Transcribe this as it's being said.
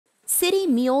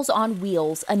Citymeals on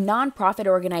Wheels, a nonprofit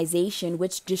organization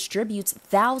which distributes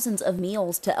thousands of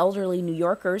meals to elderly New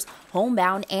Yorkers,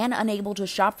 homebound and unable to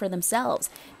shop for themselves.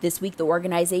 This week, the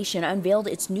organization unveiled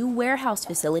its new warehouse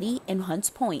facility in Hunts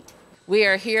Point. We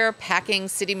are here packing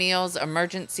Citymeals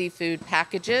emergency food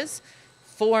packages,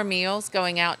 4 meals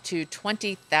going out to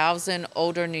 20,000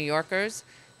 older New Yorkers,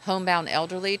 homebound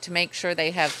elderly, to make sure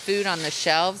they have food on the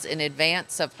shelves in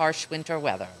advance of harsh winter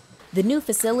weather. The new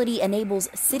facility enables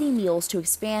Citymeals to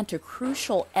expand to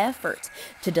crucial efforts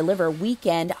to deliver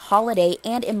weekend, holiday,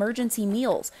 and emergency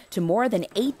meals to more than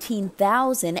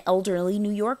 18,000 elderly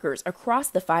New Yorkers across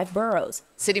the 5 boroughs.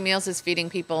 Citymeals is feeding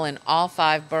people in all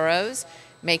 5 boroughs,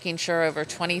 making sure over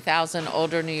 20,000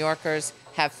 older New Yorkers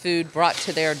have food brought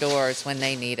to their doors when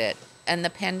they need it. And the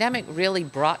pandemic really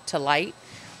brought to light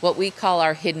what we call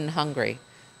our hidden hungry.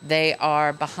 They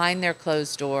are behind their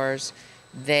closed doors.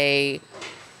 They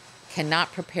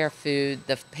cannot prepare food.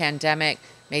 The pandemic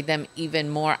made them even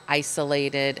more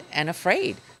isolated and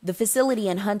afraid. The facility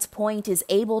in Hunts Point is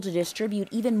able to distribute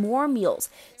even more meals,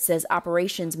 says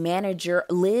operations manager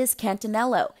Liz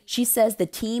Cantelo. She says the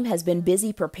team has been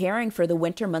busy preparing for the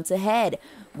winter months ahead,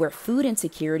 where food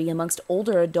insecurity amongst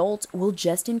older adults will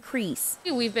just increase.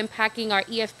 We've been packing our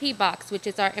EFP box, which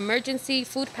is our emergency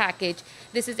food package.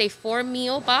 This is a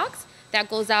 4-meal box that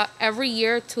goes out every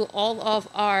year to all of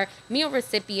our meal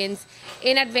recipients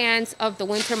in advance of the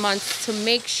winter months to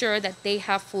make sure that they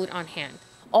have food on hand.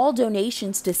 All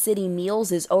donations to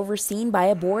Citymeals is overseen by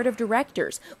a board of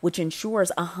directors, which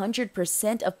ensures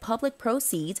 100% of public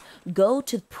proceeds go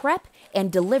to prep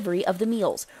and delivery of the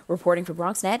meals. Reporting for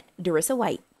BronxNet, Dorissa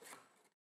White.